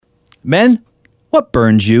Men, what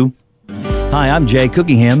burns you? Hi, I'm Jay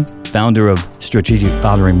Cookingham, founder of Strategic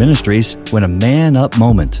Fathering Ministries, when a man up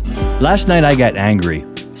moment. Last night I got angry,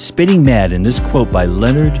 spitting mad, and this quote by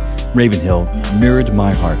Leonard Ravenhill mirrored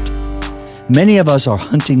my heart. Many of us are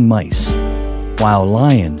hunting mice, while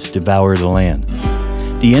lions devour the land.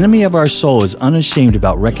 The enemy of our soul is unashamed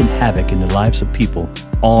about wreaking havoc in the lives of people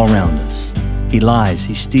all around us. He lies,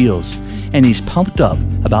 he steals, and he's pumped up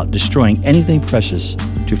about destroying anything precious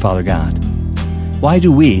to Father God. Why do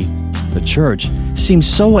we, the church, seem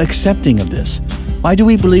so accepting of this? Why do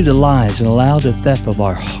we believe the lies and allow the theft of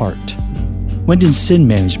our heart? When did sin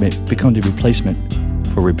management become the replacement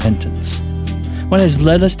for repentance? What has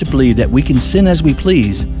led us to believe that we can sin as we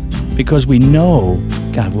please because we know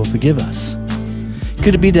God will forgive us?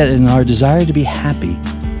 Could it be that in our desire to be happy,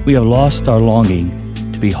 we have lost our longing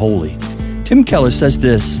to be holy? Tim Keller says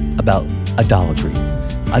this about idolatry.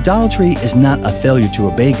 Idolatry is not a failure to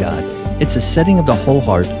obey God. It's a setting of the whole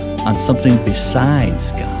heart on something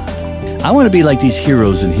besides God. I want to be like these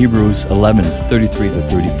heroes in Hebrews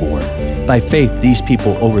 11:33-34. By faith, these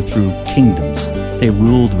people overthrew kingdoms. They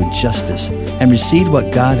ruled with justice and received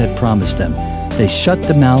what God had promised them. They shut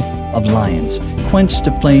the mouth of lions, quenched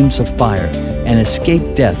the flames of fire, and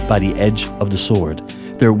escaped death by the edge of the sword.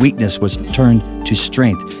 Their weakness was turned to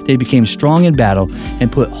strength. They became strong in battle and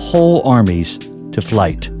put whole armies to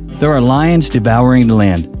flight. There are lions devouring the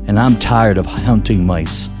land, and I'm tired of hunting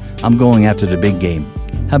mice. I'm going after the big game.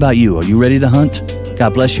 How about you? Are you ready to hunt?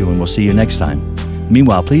 God bless you, and we'll see you next time.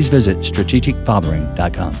 Meanwhile, please visit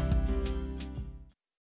strategicfathering.com.